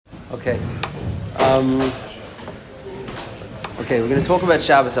Okay. We're going to talk about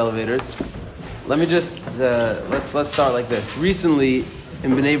Shabbos elevators. Let me just let's start like this. Recently,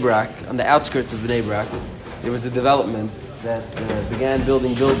 in Bnei Brak, on the outskirts of Bnei Brak, there was a development that began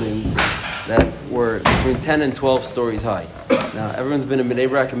building buildings that were between 10 and 12 stories high. Now, everyone's been in Bnei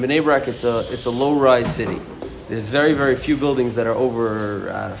Brak. In Bnei Brak, it's a low-rise city. There's very, very few buildings that are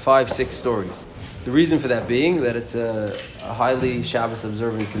over 5-6 stories. The reason for that being that it's a highly Shabbos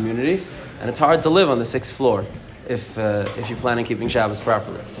observant community, and it's hard to live on the 6th floor if you plan on keeping Shabbos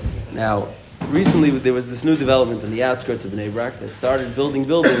properly. Now, recently there was this new development in the outskirts of Bnei Brak that started building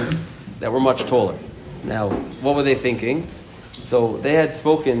buildings that were much taller. Now, what were they thinking? So they had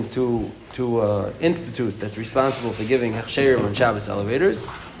spoken to an institute that's responsible for giving hechsherim on Shabbos elevators,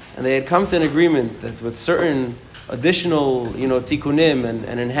 and they had come to an agreement that with certain additional, tikkunim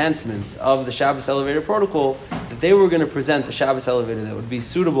and enhancements of the Shabbos elevator protocol, that they were going to present a Shabbos elevator that would be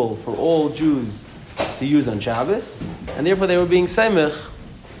suitable for all Jews to use on Shabbos, and therefore they were being seimich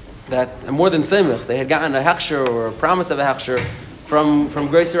that, and more than seimich, they had gotten a hechsher or a promise of a hechsher from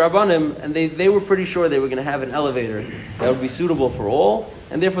Greiser Rabbanim, and they were pretty sure they were going to have an elevator that would be suitable for all,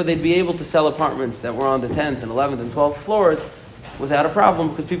 and therefore they'd be able to sell apartments that were on the 10th and 11th and 12th floors without a problem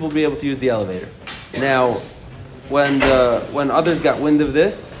because people would be able to use the elevator. Now, when others got wind of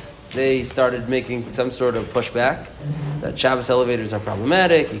this, they started making some sort of pushback that Shabbos elevators are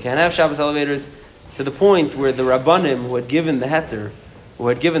problematic, you can't have Shabbos elevators, to the point where the Rabbanim who had given the heter, who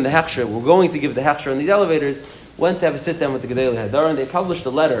had given the hechsher, were going to give the hechsher on these elevators, went to have a sit-down with the Gedolei Hadar, and they published a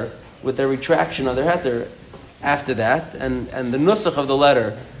letter with their retraction on their heter after that, and the nusach of the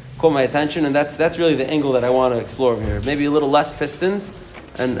letter caught my attention, and that's really the angle that I want to explore here. Maybe a little less pistons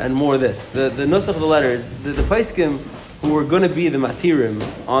and more this. The nusach of the letter is the Paiskim who were going to be the matirim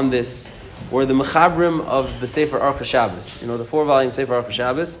on this were the mechabrim of the Sefer Archa Shabbos. The 4-volume Sefer Archa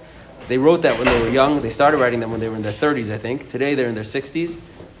Shabbos. They wrote that when they were young. They started writing them when they were in their 30s, I think. Today they're in their 60s,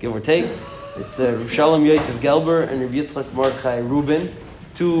 give or take. It's Reb Shalom Yosef Gelber and Reb Yitzchak Mordechai Rubin,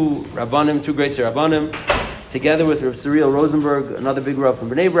 two Greiser Rabbanim, together with Reb Cyril Rosenberg, another big Rav from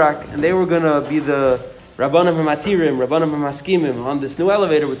Bnei Brak, and they were going to be the Rabbanim HaMatirim, Rabbanim HaMaskimim on this new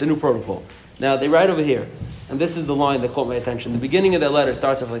elevator with the new protocol. Now, they write over here, and this is the line that caught my attention. The beginning of that letter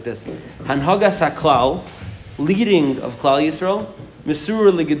starts off like this. Hanhagas HaKlal, leading of Klal Yisrael,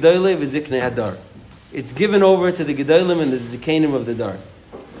 Mesur L'Gedolei V'Ziknei Hadar. It's given over to the Gedolim and the Zikanim of the Dar.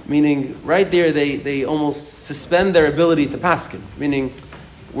 Meaning, right there, they almost suspend their ability to paskin. Meaning,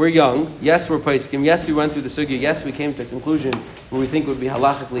 we're young, yes, we're paiskim, yes, we went through the sugya, yes, we came to a conclusion where we think would be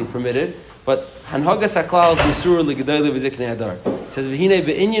halachically permitted, but hanhagas haklal is Mesur L'Gedolei V'Ziknei Hadar. It says, V'hinei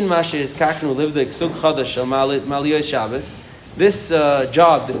be'inyan mashe iskaknu livdek sug chadash shel maliyos Shabbos. This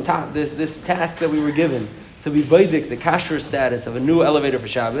job, this task that we were given, to be baidik, the kasher status of a new elevator for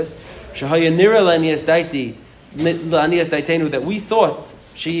Shabbos, shehaya nira la'aniyas daitenu, that we thought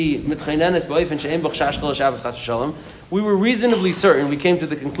we were reasonably certain, we came to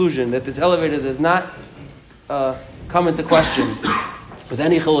the conclusion that this elevator does not come into question with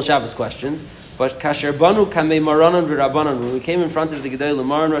any Chilul Shabbos questions, but kasher banu kamei maranan v'rabanan, when we came in front of the Gedolei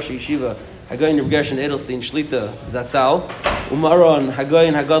Maran Rosh Yeshiva, Hagoyin Reb Gershon Edelstein Shlita Zatzal, Umaran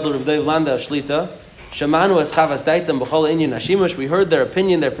Hagoyin Hagadol Reb Dov Landa Shlita, Shamanu es chavas daitam b'chol inyan hashimush. We heard their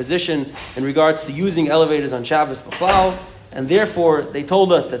opinion, their position in regards to using elevators on Shabbos b'chlal, and therefore they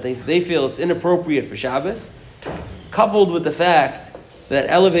told us that they feel it's inappropriate for Shabbos, coupled with the fact that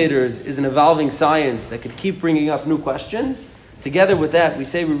elevators is an evolving science that could keep bringing up new questions. Together with that, we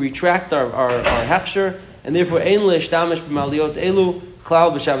say we retract our hechsher, and therefore ein le'ishtamish b'maliot elu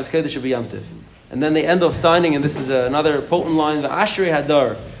klal b'Shabbos kodesh b'yom tiv. And then they end off signing, and this is another potent line: v'ashrei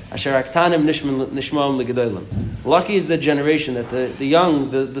hadar asher aktanim nishmaim l'gedolim. Lucky is the generation that the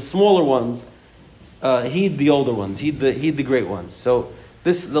young, the smaller ones, heed the older ones, heed the great ones. So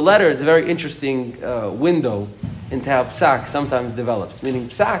the letter is a very interesting window into how psak sometimes develops. Meaning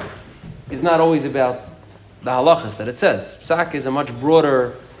psak is not always about the halachas that it says. Psak is a much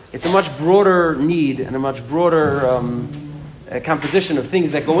broader need and a much broader composition of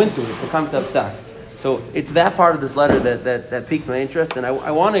things that go into it to come to psak. So it's that part of this letter that piqued my interest, and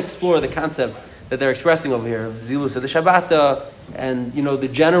I want to explore the concept that they're expressing over here of Zilusah, the dishabatta, and the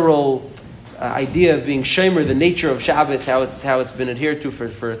general idea of being shomer, the nature of Shabbos, how it's been adhered to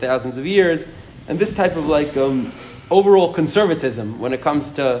for thousands of years, and this type of overall conservatism when it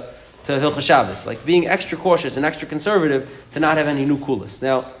comes to Hilchos Shabbos, like being extra cautious and extra conservative to not have any new kulas.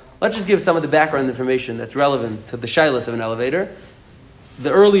 Now, let's just give some of the background information that's relevant to the shailas of an elevator.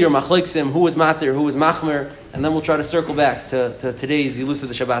 the earlier machloksim, who was matir, who was machmer, and then we'll try to circle back to today's Zilusah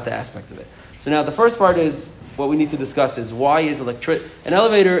dishabatta aspect of it. So now the first part is what we need to discuss is why is an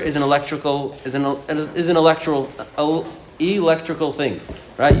elevator is an electrical thing,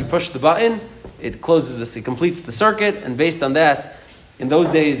 right? You push the button, it closes this, it completes the circuit, and based on that, in those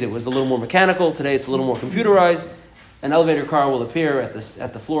days it was a little more mechanical. Today it's a little more computerized. An elevator car will appear at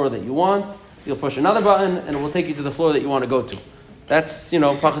the floor that you want. You'll push another button, and it will take you to the floor that you want to go to. That's,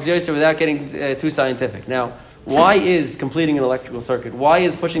 Pachas Yosef without getting too scientific. Now, why is completing an electrical circuit, why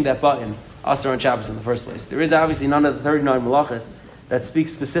is pushing that button Asar on Shabbos in the first place? There is obviously none of the 39 malachas that speak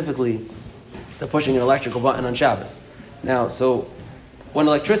specifically to pushing an electrical button on Shabbos. Now, so when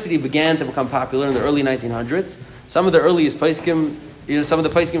electricity began to become popular in the early 1900s, some of the earliest poskim, some of the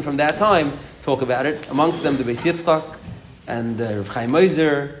poskim from that time talk about it. Amongst them, the Beis Yitzchak and Rav Chaim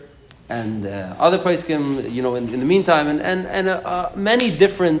Ozer and other poskim, in the meantime, and many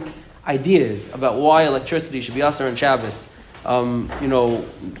different ideas about why electricity should be Asar on Shabbos,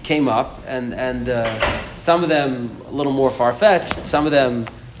 came up, and some of them a little more far-fetched, some of them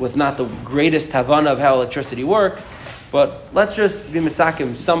with not the greatest havana of how electricity works, but let's just be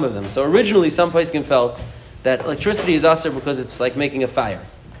misakim some of them. So originally, some poskim felt that electricity is Asar because it's like making a fire.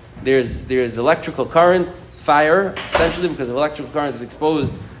 There's electrical current, fire, essentially, because if electrical current is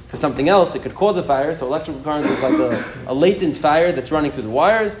exposed to something else, it could cause a fire. So electrical current is like a latent fire that's running through the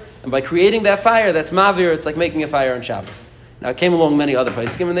wires, and by creating that fire, that's mavir, it's like making a fire on Shabbos. Now, it came along many other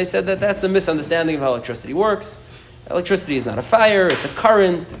poskim, and they said that that's a misunderstanding of how electricity works. Electricity is not a fire, it's a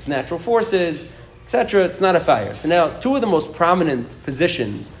current, it's natural forces, etc. It's not a fire. So now, two of the most prominent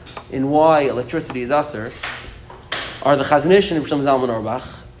positions in why electricity is Asar are the Chazon Ish and Rav Shlomo Zalman Auerbach,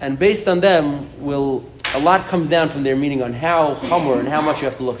 and based on them, a lot comes down from their meaning on how chamor and how much you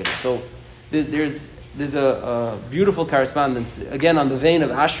have to look at it. So there's a beautiful correspondence, again on the vein of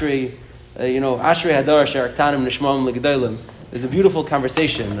Ashrei, Ashrei Hadar She'ar Ktanim Nishmam L'Gedolim. There's a beautiful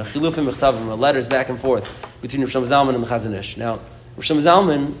conversation, a chilufim mechtavim, letters back and forth between Rav Shlomo Zalman and the Chazon Ish. Now, Rav Shlomo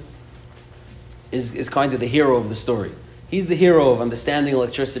Zalman is kind of the hero of the story. He's the hero of understanding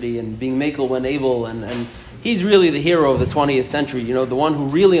electricity and being makel when able, and he's really the hero of the 20th century, the one who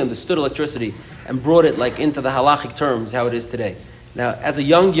really understood electricity and brought it like into the halachic terms, how it is today. Now, as a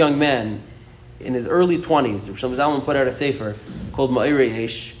young man, in his early 20s, Rav Shlomo Zalman put out a sefer called Ma'irei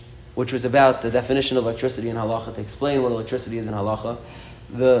Eish, which was about the definition of electricity in halacha, to explain what electricity is in halacha.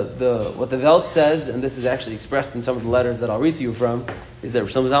 What the Welt says, and this is actually expressed in some of the letters that I'll read to you from, is that Rav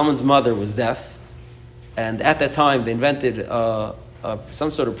Shlomo Zalman's mother was deaf, and at that time they invented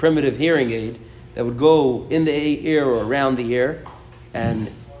some sort of primitive hearing aid that would go in the ear or around the ear, and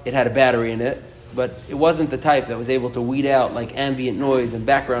it had a battery in it, but it wasn't the type that was able to weed out like ambient noise and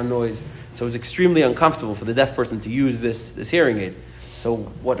background noise, so it was extremely uncomfortable for the deaf person to use this hearing aid. So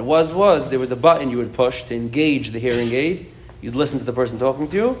what it was there was a button you would push to engage the hearing aid. You'd listen to the person talking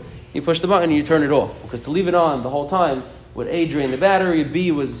to you, you push the button and you turn it off, because to leave it on the whole time would A, drain the battery, B,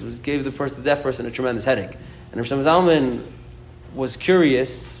 gave the deaf person a tremendous headache. And Rav Shlomo Zalman was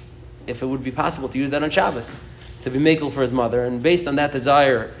curious if it would be possible to use that on Shabbos, to be makel for his mother. And based on that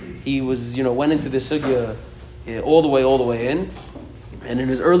desire, he was, went into this sugya all the way in. And in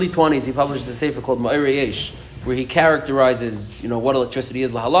his early 20s, he published a sefer called Ma'irei Eish, where he characterizes, what electricity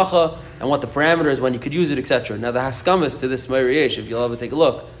is, lahalacha, and what the parameters, when you could use it, etc. Now, the haskamas to this Ma'irei Eish, if you'll ever take a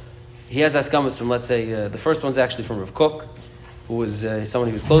look, he has haskamas from, let's say, the first one's actually from Rav Kook, who was someone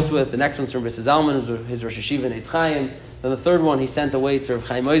he was close with. The next one's from Bris Zalman, who was his Rosh Hashiva in Eitz Chaim. Then the third one he sent away to Rav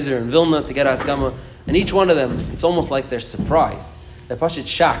Chaim Ozer in Vilna to get haskama. And each one of them, it's almost like they're surprised. They're pashut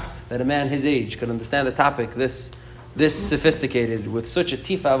shocked that a man his age could understand a topic this sophisticated, with such a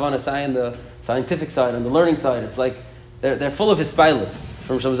tifa havana on the scientific side and the learning side. It's like they're full of hispilus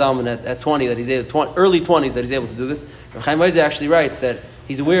from Shlomo Zalman at 20, that he's able, early 20s, that he's able to do this. Rav Chaim Ozer actually writes that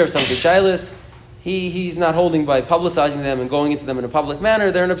he's aware of some of the shailas. He's not holding by publicizing them and going into them in a public manner.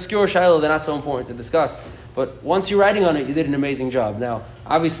 They're an obscure shailah, they're not so important to discuss. But once you're writing on it, you did an amazing job. Now,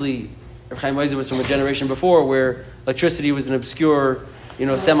 obviously, Rav Chaim Ozer was from a generation before where electricity was an obscure,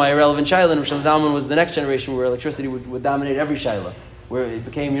 semi-irrelevant shailah, and Rav Shlomo Zalman was the next generation where electricity would dominate every shailah, where it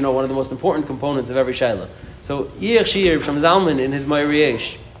became, one of the most important components of every shailah. So, Rav Shlomo Zalman, in his Ma'irei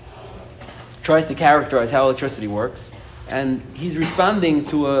Eish, tries to characterize how electricity works, and he's responding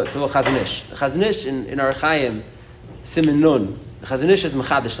to a Chazon Ish. The Chazon Ish in Ar Chaim, Simin Nun, the Chazon Ish is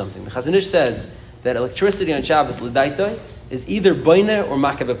mechadish something. The Chazon Ish says that electricity on Shabbos l'daitoi is either boine or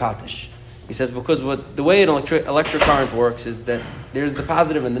makeh b'patish. He says because the way an electric current works is that there's the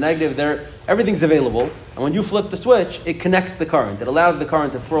positive and the negative. Everything's available, and when you flip the switch, it connects the current. It allows the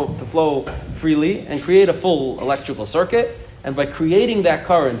current to flow freely and create a full electrical circuit. And by creating that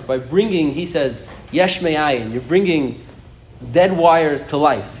current, by bringing, he says, yesh me'ayin, you're bringing dead wires to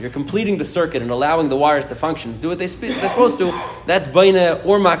life. You're completing the circuit and allowing the wires to function, do what they're supposed to. That's baina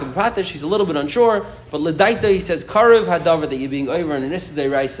or makav patish. He's a little bit unsure, but ledaita, he says, karev hadavar, that you're being over an issa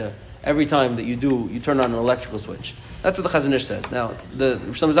deraisa every time that you turn on an electrical switch. That's what the Chazon Ish says. Now, the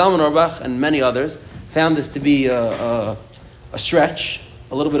Rishon Zalman Auerbach and many others found this to be a stretch,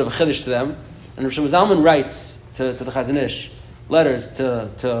 a little bit of a chiddush to them. And Rishon Zalman writes to the Chazon Ish letters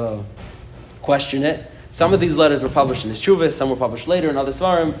to question it. Some of these letters were published in his Chuvas, some were published later in other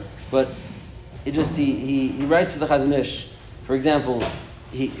Svarim, but it just he writes to the Chazon Ish. For example,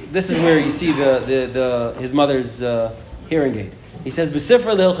 this is where you see his mother's hearing aid. He says,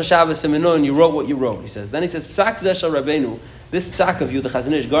 "B'sifra lehilchos Shabbos Seminun, you wrote what you wrote." He says. Then he says, "Psak zeh shel Rabbeinu, this psak of you, the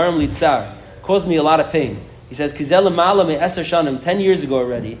Chazon Ish, garam li tsar, caused me a lot of pain." He says, "Kizel lemala me'eser shanim, 10 years ago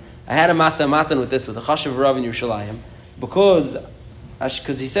already, I had a masa matan with this, with a chashav rav in Yerushalayim, because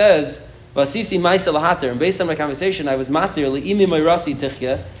he says, Vasisi ma'isa lahater, and based on my conversation, I was matir li'imi mayrasi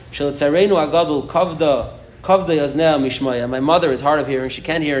tichya shel tzarenu agadol kavda yaznei mishmaya. My mother is hard of hearing; she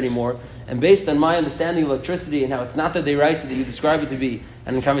can't hear anymore. And based on my understanding of electricity and how it's not the deraisa that you describe it to be,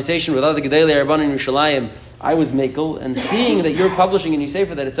 and in conversation with other gedolei rabbanim in Yerushalayim, I was makel, and seeing that you're publishing and you say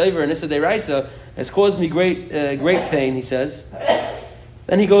for that it's over and issa deraisa has caused me great pain." He says.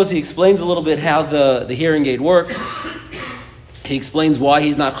 Then he explains a little bit how the hearing aid works. He explains why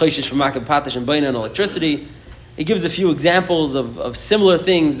he's not chayshish for makav patish and baina and electricity. He gives a few examples of similar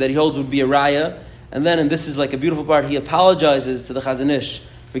things that he holds would be a raya. And then, and this is like a beautiful part, he apologizes to the Chazon Ish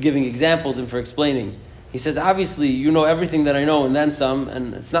for giving examples and for explaining. He says, obviously, you know everything that I know and then some,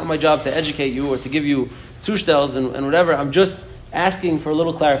 and it's not my job to educate you or to give you zushtels and whatever. I'm just asking for a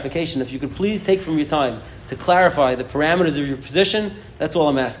little clarification. If you could please take from your time to clarify the parameters of your position, that's all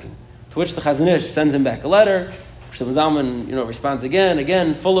I'm asking. To which the Chazon Ish sends him back a letter. Rishon Zalman, responds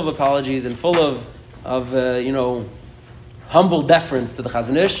again, full of apologies and full of humble deference to the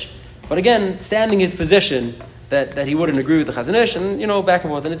Chazon Ish. But again, standing his position that he wouldn't agree with the Chazon Ish, and back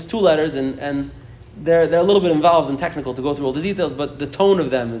and forth. And it's 2 letters, and they're a little bit involved and technical to go through all the details. But the tone of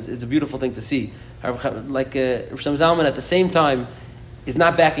them is a beautiful thing to see. Like Rishon Zalman at the same time is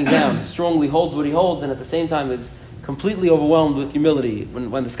not backing down, strongly holds what he holds, and at the same time is completely overwhelmed with humility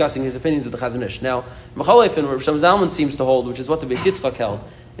when discussing his opinions of the Chazon Ish. Now, Mechalefin, what Rishon Zalman seems to hold, which is what the Beis Yitzchak held,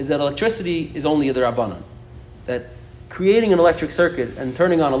 is that electricity is only a derabanan. That creating an electric circuit and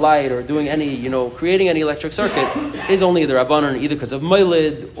turning on a light or doing creating any electric circuit is only a derabanan, either because of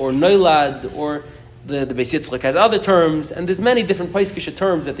moilid or noilad, or the Beis Yitzchak has other terms, and there's many different paiskisha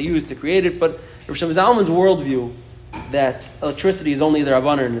terms that they use to create it, but Rishon Zalman's worldview that electricity is only the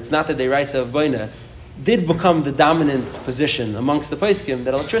derabanan and it's not the deraisa of baina did become the dominant position amongst the Paiskim,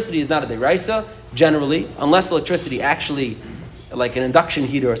 that electricity is not a deraisa, generally, unless electricity actually, like an induction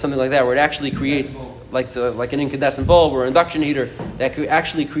heater or something like that, where it actually creates, like an incandescent bulb or an induction heater, that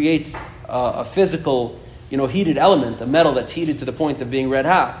actually creates a physical, heated element, a metal that's heated to the point of being red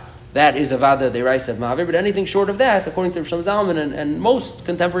hot. That is a vada deraisa of ma'avir, but anything short of that, according to Rishon Zalman and most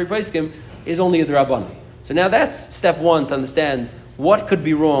contemporary Paiskim, is only a derabanan. So now that's step 1 to understand what could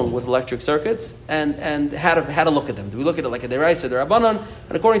be wrong with electric circuits and how to look at them. Do we look at it like a deraisa, derabanan?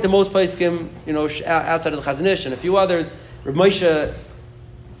 And according to most Paiskim, outside of the Chazon Ish and a few others, Reb Moshe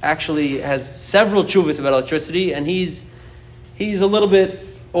actually has several chuvas about electricity, and he's a little bit.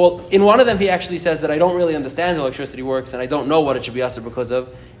 Well, in one of them, he actually says that I don't really understand how electricity works, and I don't know what it should be asur because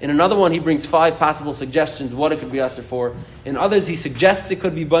of. In another one, he brings 5 possible suggestions what it could be asur for. In others, he suggests it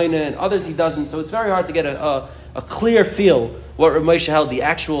could be baina, and others he doesn't. So it's very hard to get a clear feel what Reb Moshe held, the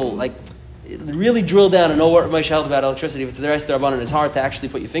actual, really drill down and know what Reb Moshe held about electricity. If it's the rest of the Rabbanan, it's hard to actually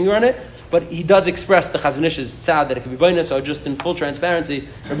put your finger on it. But he does express the Chazon Ish's tzad that it could be baina. So just in full transparency,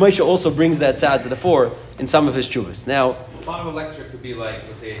 Reb Moshe also brings that tzad to the fore in some of his chuvas. Now, a lot of electric could be like,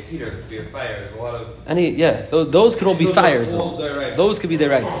 let's say, a heater, it could be a fire. There's a lot of... those could all be fires, though. Those could be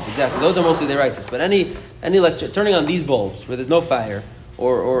deraisas, exactly. Those are mostly deraisas. But any electric, turning on these bulbs where there's no fire,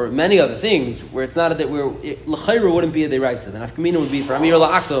 or many other things where it's not l'chayra wouldn't be a deraisa. The nafkamina would be for amir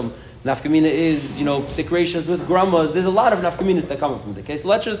la'akum. Nafkamina is, sikracious with grummas. There's a lot of nafkaminas that come from it. Okay, so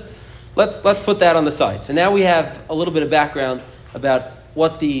let's put that on the side. So now we have a little bit of background about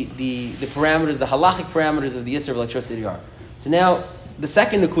what the parameters, the halachic parameters of the Yisr of electricity are. So now, the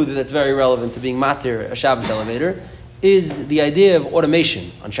second nekuda that's very relevant to being matir a Shabbos elevator is the idea of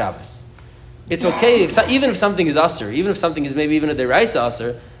automation on Shabbos. It's okay, even if something is asur, even if something is maybe even a deraisa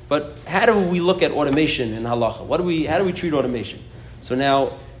asur, but how do we look at automation in halacha? How do we treat automation? So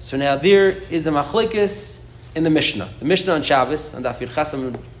now there is a machlekes in the Mishnah. The Mishnah on Shabbos, on Daf Yud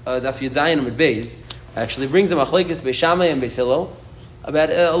Zayin Amud Beis, actually brings a machlekes Beis Shammai and Beis Hillel about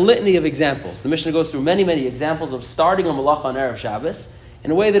a litany of examples. The Mishnah goes through many, many examples of starting a malacha on Erev Shabbos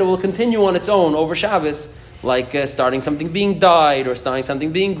in a way that it will continue on its own over Shabbos, like starting something being dyed, or starting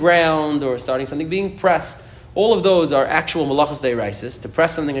something being ground, or starting something being pressed. All of those are actual malachas deiraisis. To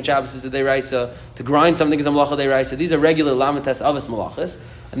press something on Shabbos is a deiraisa. To grind something is a malacha deiraisa. These are regular lamites avos malachas.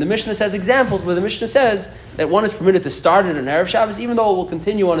 And the Mishnah says examples where the Mishnah says that one is permitted to start it on Erev Shabbos, even though it will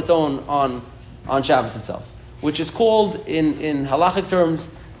continue on its own on Shabbos itself, which is called in halachic terms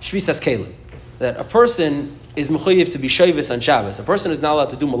shvisas kelim. That a person is mechuyev to be shovis on Shabbos. A person is not allowed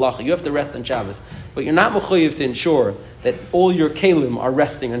to do malacha. You have to rest on Shabbos, but you're not mechuyev to ensure that all your kelim are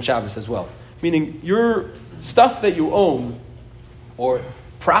resting on Shabbos as well. Meaning your stuff that you own or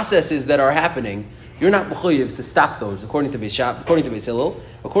processes that are happening, you're not mechuyev to stop those. According to Beis Hillel,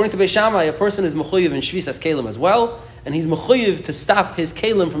 according to Beis Shammai, a person is mechuyev in shvisas kelim as well, and he's mechuyev to stop his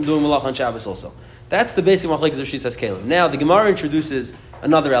kelim from doing malacha on Shabbos also. That's the basic machlekes of shvisas kelim. Now the Gemara introduces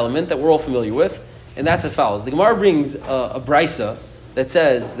another element that we're all familiar with, and that's as follows. The Gemara brings a brisa that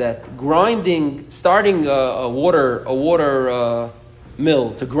says that starting a water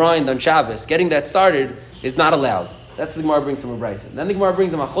mill to grind on Shabbos, getting that started is not allowed. That's the Gemara brings from a brisa. Then the Gemara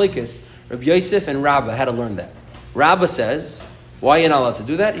brings a machlekes. Rabbi Yosef and Rabbah had to learn that. Rabbah says, why are you not allowed to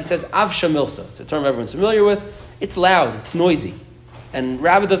do that? He says, avsha milsa. It's a term everyone's familiar with. It's loud, it's noisy. And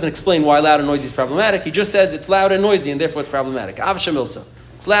Rabbah doesn't explain why loud and noisy is problematic. He just says it's loud and noisy, and therefore it's problematic. Avsha milsa.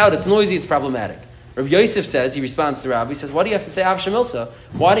 It's loud, it's noisy, it's problematic. Rabbi Yosef says, he responds to Rabbah, he says, why do you have to say avsha milsa?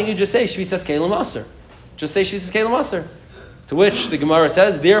 Why don't you just say shvisas kelim aser? Just say shvisas kelim aser. To which the Gemara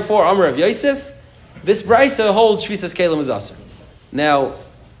says, therefore, Amar Rabbi Yosef, this brisa holds shvisas kelim is aser. Now,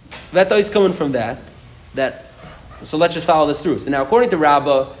 that is coming from that. So let's just follow this through. So now, according to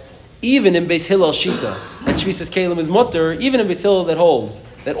Rabbah, even in Beis Hillel Shita, that shvisas kelim is mutter, even in Beis Hillel that holds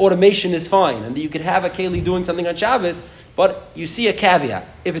that automation is fine, and that you could have a keli doing something on Shabbos, but you see a caveat.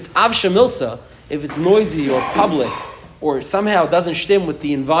 If it's avsha milsa, if it's noisy or public, or somehow doesn't stim with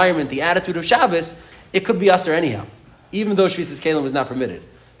the environment, the attitude of Shabbos, it could be aser anyhow, even though shvisas kelim is not permitted.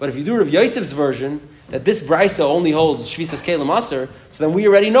 But if you do Rav Yosef's version, that this brisa only holds shvisas kelim aser, so then we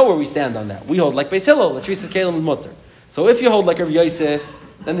already know where we stand on that. We hold like Beis Hillel, that shvisas kelim is mutter. So if you hold like Rav Yosef,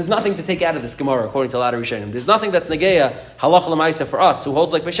 then there's nothing to take out of this Gemara, according to a lot of Rishonim. There's nothing that's negeya halacha l'maisa for us, who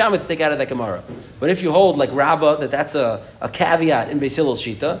holds like Beis Shammai, to take out of that Gemara. But if you hold like Rabbah, that's a caveat in Beis Hillel's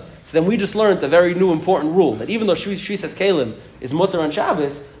Shita, so then we just learned a very new important rule, that even though shvisas kelim is mutter on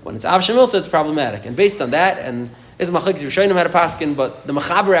Shabbos, when it's avsha milsa, it's problematic. And based on that, and is machlekes Rishonim had a paskin, but the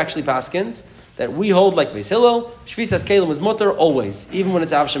Mechaber actually paskins, that we hold like Beis Hillel, shvisas kelim is mutter always, even when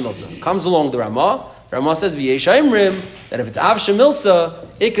it's avsha milsa. Comes along the Ramah. The Ramah says v'yesh imrim that if it's avsha milsa,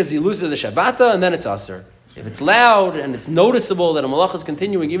 ikaz Zilusah dishabatta, and then it's aser. If it's loud and it's noticeable that a malacha is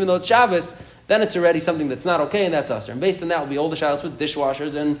continuing, even though it's Shabbos, then it's already something that's not okay, and that's aser. And based on that, will be all the shailas with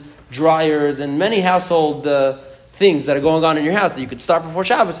dishwashers and dryers and many household things that are going on in your house that you could start before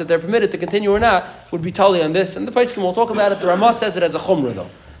Shabbos, if they're permitted to continue or not, would be totally on this. And the Paiskim will talk about it. The Ramah says it as a chumrah though.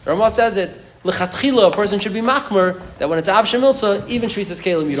 The Ramah says it l'chatchila, a person should be machmer, that when it's avsha milsa, even shvisas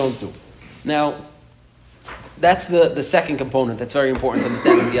kelim you don't do. Now, that's the second component that's very important to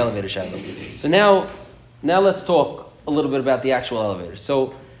understanding the elevator shailah. So now let's talk a little bit about the actual elevators.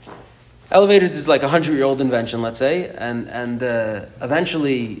 So elevators is like a 100-year-old invention, let's say, and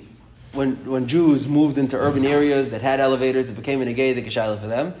eventually when Jews moved into urban areas that had elevators, it became a negei the shailah for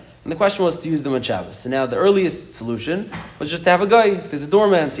them. And the question was to use them on Shabbos. So now the earliest solution was just to have a guy. If there's a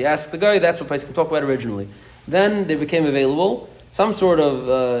doorman, so you ask the guy. That's what Paiskim talk about originally. Then they became available some sort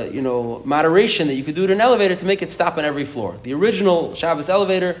of moderation that you could do to an elevator to make it stop on every floor. The original Shabbos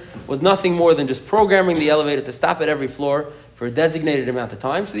elevator was nothing more than just programming the elevator to stop at every floor for a designated amount of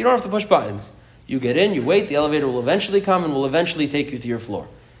time, so you don't have to push buttons. You get in, you wait, the elevator will eventually come and will eventually take you to your floor.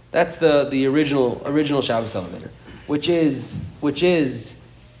 That's the original Shabbos elevator, which is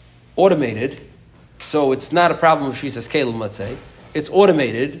automated, so it's not a problem of shvisas kelim, let's say. It's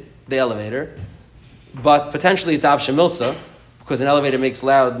automated, the elevator, but potentially it's avsha milsa, because an elevator makes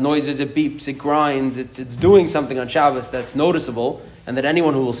loud noises, it beeps, it grinds, it's doing something on Shabbos that's noticeable, and that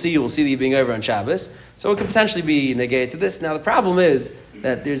anyone who will see you being over on Shabbos. So it could potentially be negated to this. Now the problem is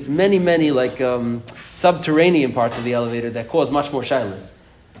that there's many subterranean parts of the elevator that cause much more shailahs.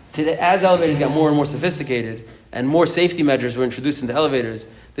 As elevators got more and more sophisticated, and more safety measures were introduced into elevators,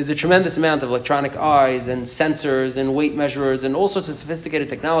 there's a tremendous amount of electronic eyes and sensors and weight measurers and all sorts of sophisticated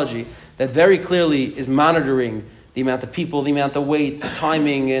technology that very clearly is monitoring the amount of people, the amount of weight, the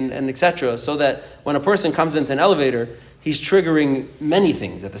timing, and etc. So that when a person comes into an elevator, he's triggering many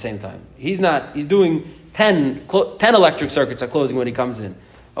things at the same time. He's doing 10 electric circuits are closing when he comes in.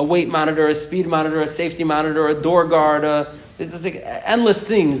 a weight monitor, a speed monitor, a safety monitor, a door guard. It's like endless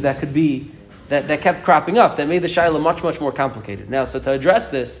things that could be, that kept cropping up, that made the shailah much, much more complicated. Now, so to address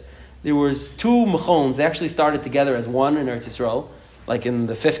this, there was two mechons. They actually started together as one in Eretz Yisrael, like in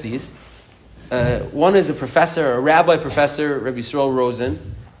the 50s. One is a professor, a rabbi professor, Rabbi Yisrael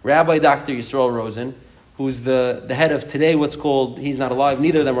Rosen, Rabbi Dr. Yisrael Rosen, who's the head of today what's called, he's not alive,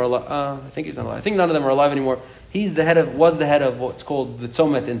 neither of them are alive, I think he's not alive, I think none of them are alive anymore. Was the head of what's called the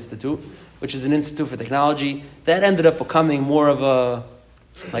Tzomet Institute, which is an institute for technology. That ended up becoming more of a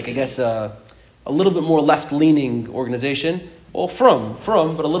little bit more left-leaning organization. Well,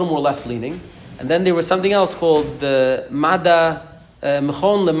 but a little more left-leaning. And then there was something else called the Mechon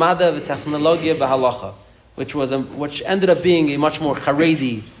Lemada V'Technologia B'Halacha, which ended up being a much more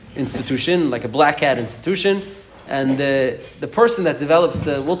Haredi institution, like a black hat institution. And the person that develops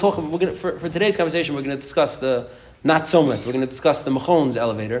for today's conversation, we're going to discuss the not Tzomet. We're going to discuss the Mechon's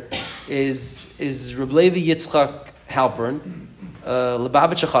elevator. Is Reb Levi Yitzchak Halpern,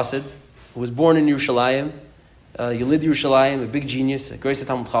 Lubavitcher Chassid, who was born in Yerushalayim, Yelid Yerushalayim, a big genius, a great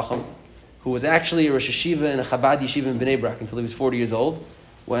Talmid Chacham, who was actually a Rosh Yeshiva in a Chabad Yeshiva in Bnei Brak until he was 40 years old.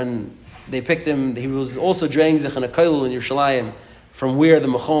 When they picked him, he was also draying zich in a kollel in Yerushalayim, from where the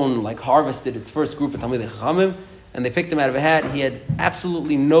Mechon harvested its first group of Talmidei Chachamim, and they picked him out of a hat. He had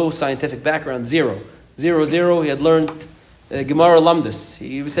absolutely no scientific background, zero. He had learned Gemara Lamdus.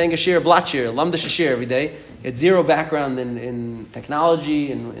 He was saying a shir, blat shir, Lamdus a shir every day. He had zero background in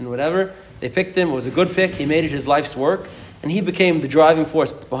technology and in whatever. They picked him. It was a good pick. He made it his life's work, and he became the driving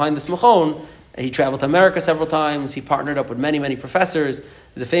force behind this Mechon. He traveled to America several times. He partnered up with many, many professors.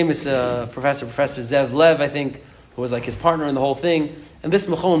 There's a famous Professor Zev Lev, I think, who was like his partner in the whole thing. And this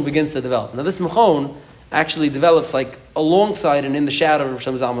Mechon begins to develop. Now, this Mechon actually develops like alongside and in the shadow of Rosh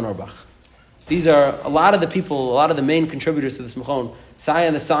Zalman Auerbach. These are a lot of the main contributors to this Mechon. Sai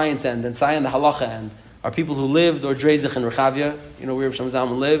on the science end and Sai on the halacha end are people who lived or dreizich in Rechavia, where Rosh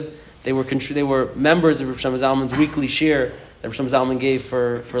Zalman lived. They were members of Rosh Zalman's weekly shir that Rosh Zalman gave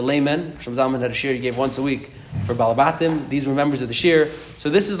for laymen. Rosh Zalman had a shir he gave once a week for Balabatim. These were members of the shir. So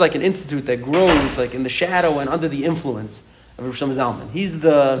this is like an institute that grows like in the shadow and under the influence of Rosh Zalman. He's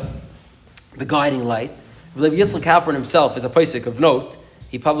the guiding light. Rabbi Yitzchak Halpern himself is a posek of note.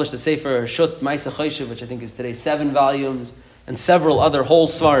 He published a sefer Shut Ma'aseh Choshev, which I think is today 7 volumes, and several other whole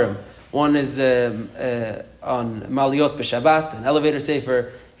svarim. One is on Maliot b'Shabbat, an elevator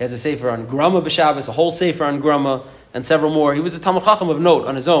sefer. He has a sefer on Grama b'Shabbos, a whole sefer on Grama, and several more. He was a Talmid Chacham of note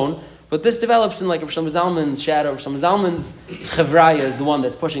on his own, but this develops in like Rosh Zalman's shadow. Rosh Zalman's Chevraya is the one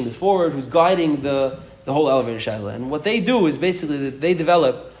that's pushing this forward, who's guiding the whole elevator shailah. And what they do is basically that they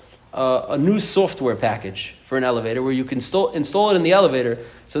develop a new software package for an elevator where you can install it in the elevator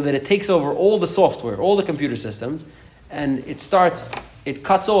so that it takes over all the software, all the computer systems, and it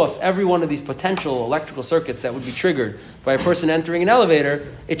cuts off every one of these potential electrical circuits that would be triggered by a person entering an elevator.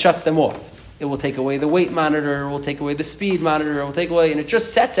 It shuts them off. It will take away the weight monitor, it will take away the speed monitor, it will take away, and it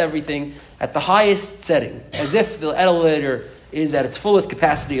just sets everything at the highest setting, as if the elevator is at its fullest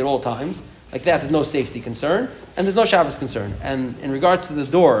capacity at all times. Like that, there's no safety concern, and there's no Shabbos concern. And in regards to the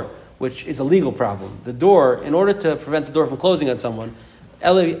door, which is a legal problem, the door, in order to prevent the door from closing on someone,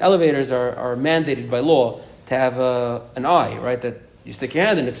 elevators are mandated by law to have an eye, right, that you stick your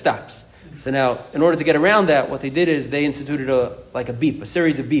hand in, it stops. So now, in order to get around that, what they did is they instituted a beep, a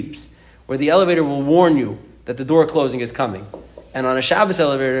series of beeps, where the elevator will warn you that the door closing is coming. And on a Shabbos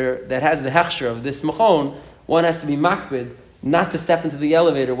elevator that has the hechsher of this mechon, one has to be makpid not to step into the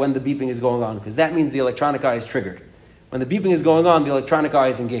elevator when the beeping is going on, because that means the electronic eye is triggered. When the beeping is going on, the electronic eye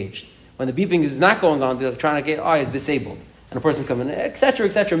is engaged. When the beeping is not going on, the electronic eye is disabled. And a person comes in, etc.,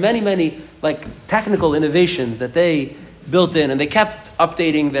 etc. Many, like, technical innovations that they built in, and they kept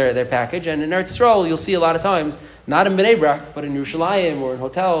updating their package. And in Eretz Yisrael, you'll see a lot of times, not in Bnei Brak, but in Yerushalayim or in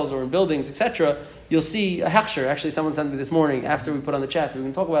hotels or in buildings, etc., you'll see a hechsher. Actually, someone sent me this morning, after we put on the chat, we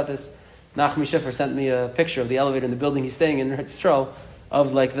can talk about this. Nachmi Schiffer sent me a picture of the elevator in the building he's staying in Eretz Yisrael,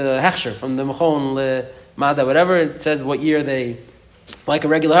 of like the hechsher from the Mechon, Mada, whatever. It says what year they, like a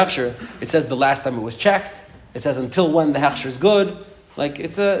regular hechsher, it says the last time it was checked. It says until when the hechsher is good. Like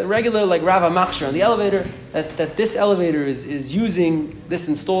it's a regular like Rava Machsher on the elevator, that this elevator is using this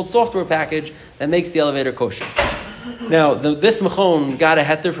installed software package that makes the elevator kosher. Now, this Mechon got a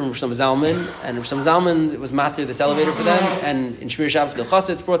heter from Rosh Zalman, and Rosh Zalman was matir this elevator for them, and in Shmir Shabbos Gil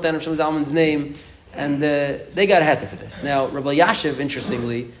Chassid's brought down Rosh Zalman's name, and they got a heter for this. Now, Rabbi Yashiv,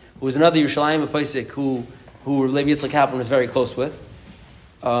 interestingly, who was another Yerushalayim Apostle who Levi Yitzchak Halpern was very close with,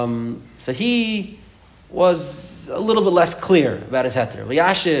 so he was a little bit less clear about his heter. Rabbi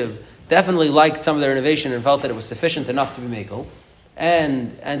Yashiv definitely liked some of their innovation and felt that it was sufficient enough to be mekel.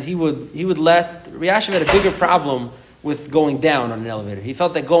 and he would let Rabbi Yashiv had a bigger problem with going down on an elevator. He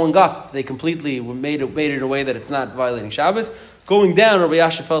felt that going up, they completely made it in a way that it's not violating Shabbos. Going down, Rabbi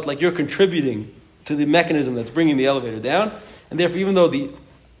Yashiv felt like you're contributing to the mechanism that's bringing the elevator down, and therefore, even though the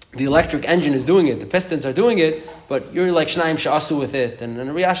electric engine is doing it, the pistons are doing it, but you're like Shnaim Sha'asu with it. And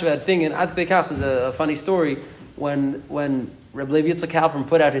Rabbi Yashiv had a thing, and Ad Kei Kach is a funny story, when Rabbi Levi Yitzchak Halpern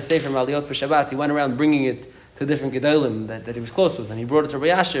put out his Sefer Maliyot B'Shabbat, he went around bringing it to different Gedolim that he was close with, and he brought it to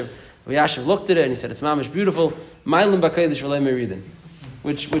Rabbi Yashiv. Rabbi Yashiv looked at it and he said, it's mamish beautiful. Mailim b'kodesh v'lei meridin.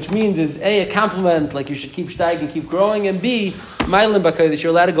 Which means is A, a compliment, like you should keep steiging, keep growing, and B, Mailim b'kodesh,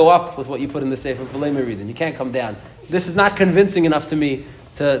 you're allowed to go up with what you put in the Sefer v'lei meridin. You can't come down. This is not convincing enough to me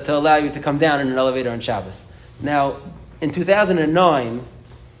to allow you to come down in an elevator on Shabbos. Now, in 2009,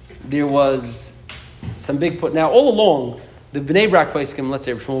 there was some big put. Now, all along, the Bnei Brak Poskim, let's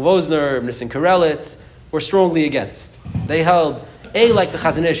say Shmuel Vosner, Nissen Karelitz, were strongly against. They held, A, like the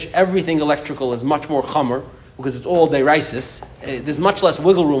Chazon Ish, everything electrical is much more chamer, because it's all derisis. There's much less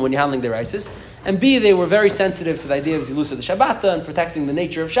wiggle room when you're handling derisis. And B, they were very sensitive to the idea of Zilusah dishabatta and protecting the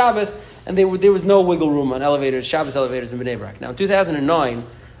nature of Shabbos, and there was no wiggle room on elevators, Shabbos elevators in Bnei Brak. Now, in 2009,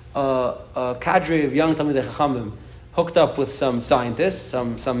 a cadre of young Talmidei Chachamim hooked up with some scientists,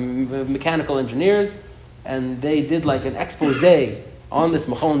 some mechanical engineers, and they did like an expose on this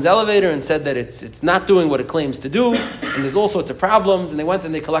Machon's elevator and said that it's not doing what it claims to do, and there's all sorts of problems, and they went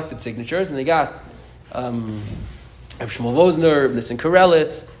and they collected signatures, and they got Reb Shmuel Vosner, Reb Nissen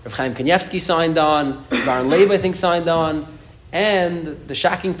Karelitz, Reb Chaim Kanievsky signed on, Baron Leib, I think, signed on, and the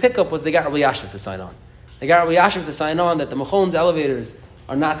shocking pickup was they got Rabbi Yashiv to sign on. They got Rabbi Yashiv to sign on that the Machon's elevators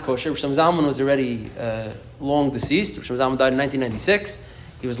are not kosher. Reb Zalman was already long deceased. Reb Zalman died in 1996.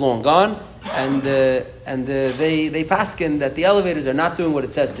 He was long gone, and they paskin that the elevators are not doing what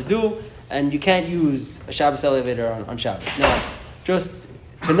it says to do, and you can't use a Shabbos elevator on Shabbos. Now, just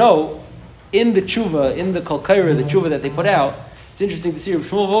to know, in the tshuva, in the Kol Kaira, the tshuva that they put out, it's interesting to see Reb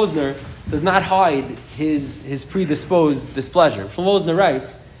Shmuel Vosner does not hide his predisposed displeasure. Reb Shmuel Vosner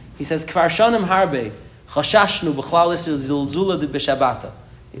writes, he says, Kvar shanim harbe chashashnu b'chlalis Zilusah b'Shabbat.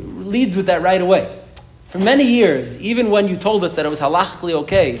 It leads with that right away. For many years, even when you told us that it was halachically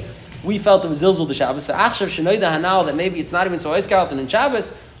okay, we felt it was zilzul the Shabbos. For achshav shenoida hanal, that maybe it's not even so oiskalt in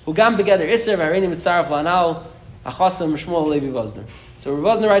Shabbos, who gam begeder iser v'hareini mitzaref lanal achasam Shmuel Levi Vosner. So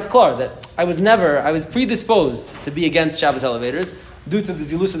Rav Vosner writes clear that I was predisposed to be against Shabbos elevators due to the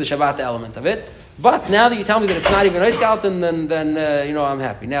Zilusah the Shabbat element of it. But now that you tell me that it's not even oiskalt, then I'm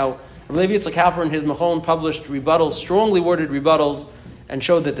happy. Now, Rabbi Levi Yitzchak Halpern in his Machon published rebuttals, strongly worded rebuttals, and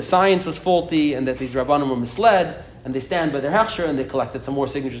showed that the science was faulty and that these Rabbanim were misled, and they stand by their hechsher, and they collected some more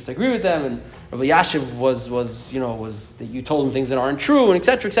signatures to agree with them, and Rabbi Yashiv was that you told them things that aren't true, and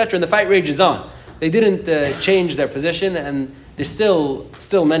etc., and the fight rages on. They didn't change their position, and there's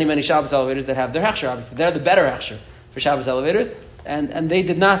still many Shabbos elevators that have their hechsher. Obviously, they're the better hechsher for Shabbos elevators, and they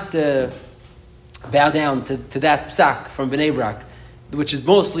did not bow down to that psak from Bnei Brak, which is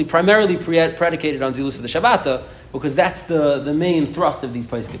primarily predicated on Zilusah the Shabbat, because that's the main thrust of these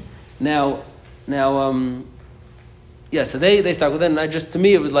poskim. Now, so they stuck with it, and to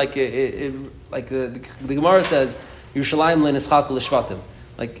me it was like the Gemara says, Yerushalayim le'neschalka l'shvatim,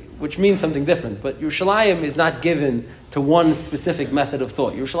 which means something different. But Yerushalayim is not given to one specific method of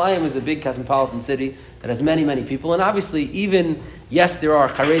thought. Yerushalayim is a big cosmopolitan city that has many people, and obviously yes, there are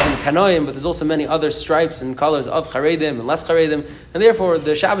Charedim and Kanoim, but there's also many other stripes and colors of Charedim and less Charedim, and therefore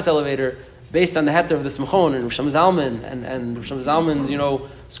the Shabbos elevator, based on the heter of the Smachon and Rosh Zalman and Rosh Zalman's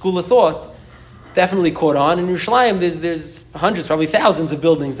school of thought, definitely caught on. In Yerushalayim, there's hundreds, probably thousands of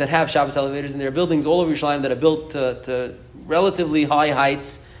buildings that have Shabbos elevators, and there are buildings all over Yerushalayim that are built to relatively high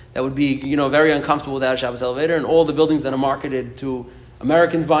heights that would be very uncomfortable without a Shabbos elevator, and all the buildings that are marketed to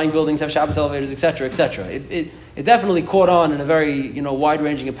Americans buying buildings have Shabbos elevators, etc., etc. It definitely caught on in a very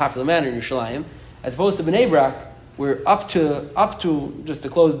wide-ranging and popular manner in Yerushalayim, as opposed to Bnei Brak, where up to just to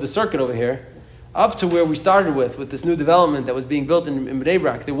close the circuit over here, up to where we started with this new development that was being built in Bnei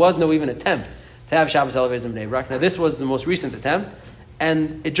Brak, there was no even attempt to have Shabbos elevators in Bnei Brak. Now this was the most recent attempt,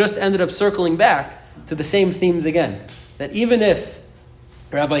 and it just ended up circling back to the same themes again. That even if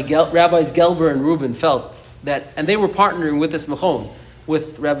Rabbis Gelber and Rubin felt that, and they were partnering with this Machon,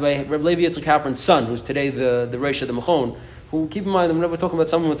 with Rabbi Levi Yitzchak Halpern's son, who's today the Reish of the Machon, who, keep in mind, we're talking about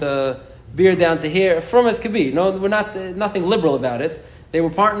someone with a beard down to here, from as could be. No, we're not nothing liberal about it. They were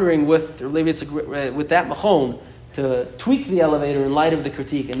partnering with that Machon to tweak the elevator in light of the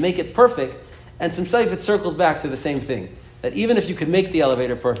critique and make it perfect. And some saif, it circles back to the same thing. That even if you could make the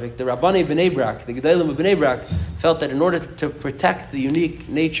elevator perfect, the Rabbanei Bnei Brak, the Gedolim of Bnei Brak, felt that in order to protect the unique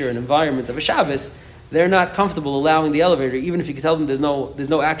nature and environment of a Shabbos, they're not comfortable allowing the elevator, even if you can tell them there's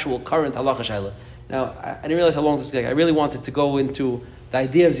no actual current halacha shailah. Now, I didn't realize how long this was going to take. I really wanted to go into the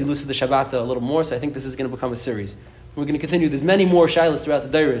idea of Zilusah dishabatta a little more, so I think this is going to become a series. We're going to continue. There's many more shailahs throughout the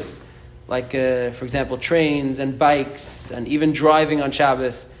dairis, like, for example, trains and bikes and even driving on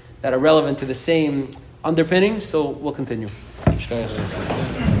Shabbos that are relevant to the same underpinning, so we'll continue.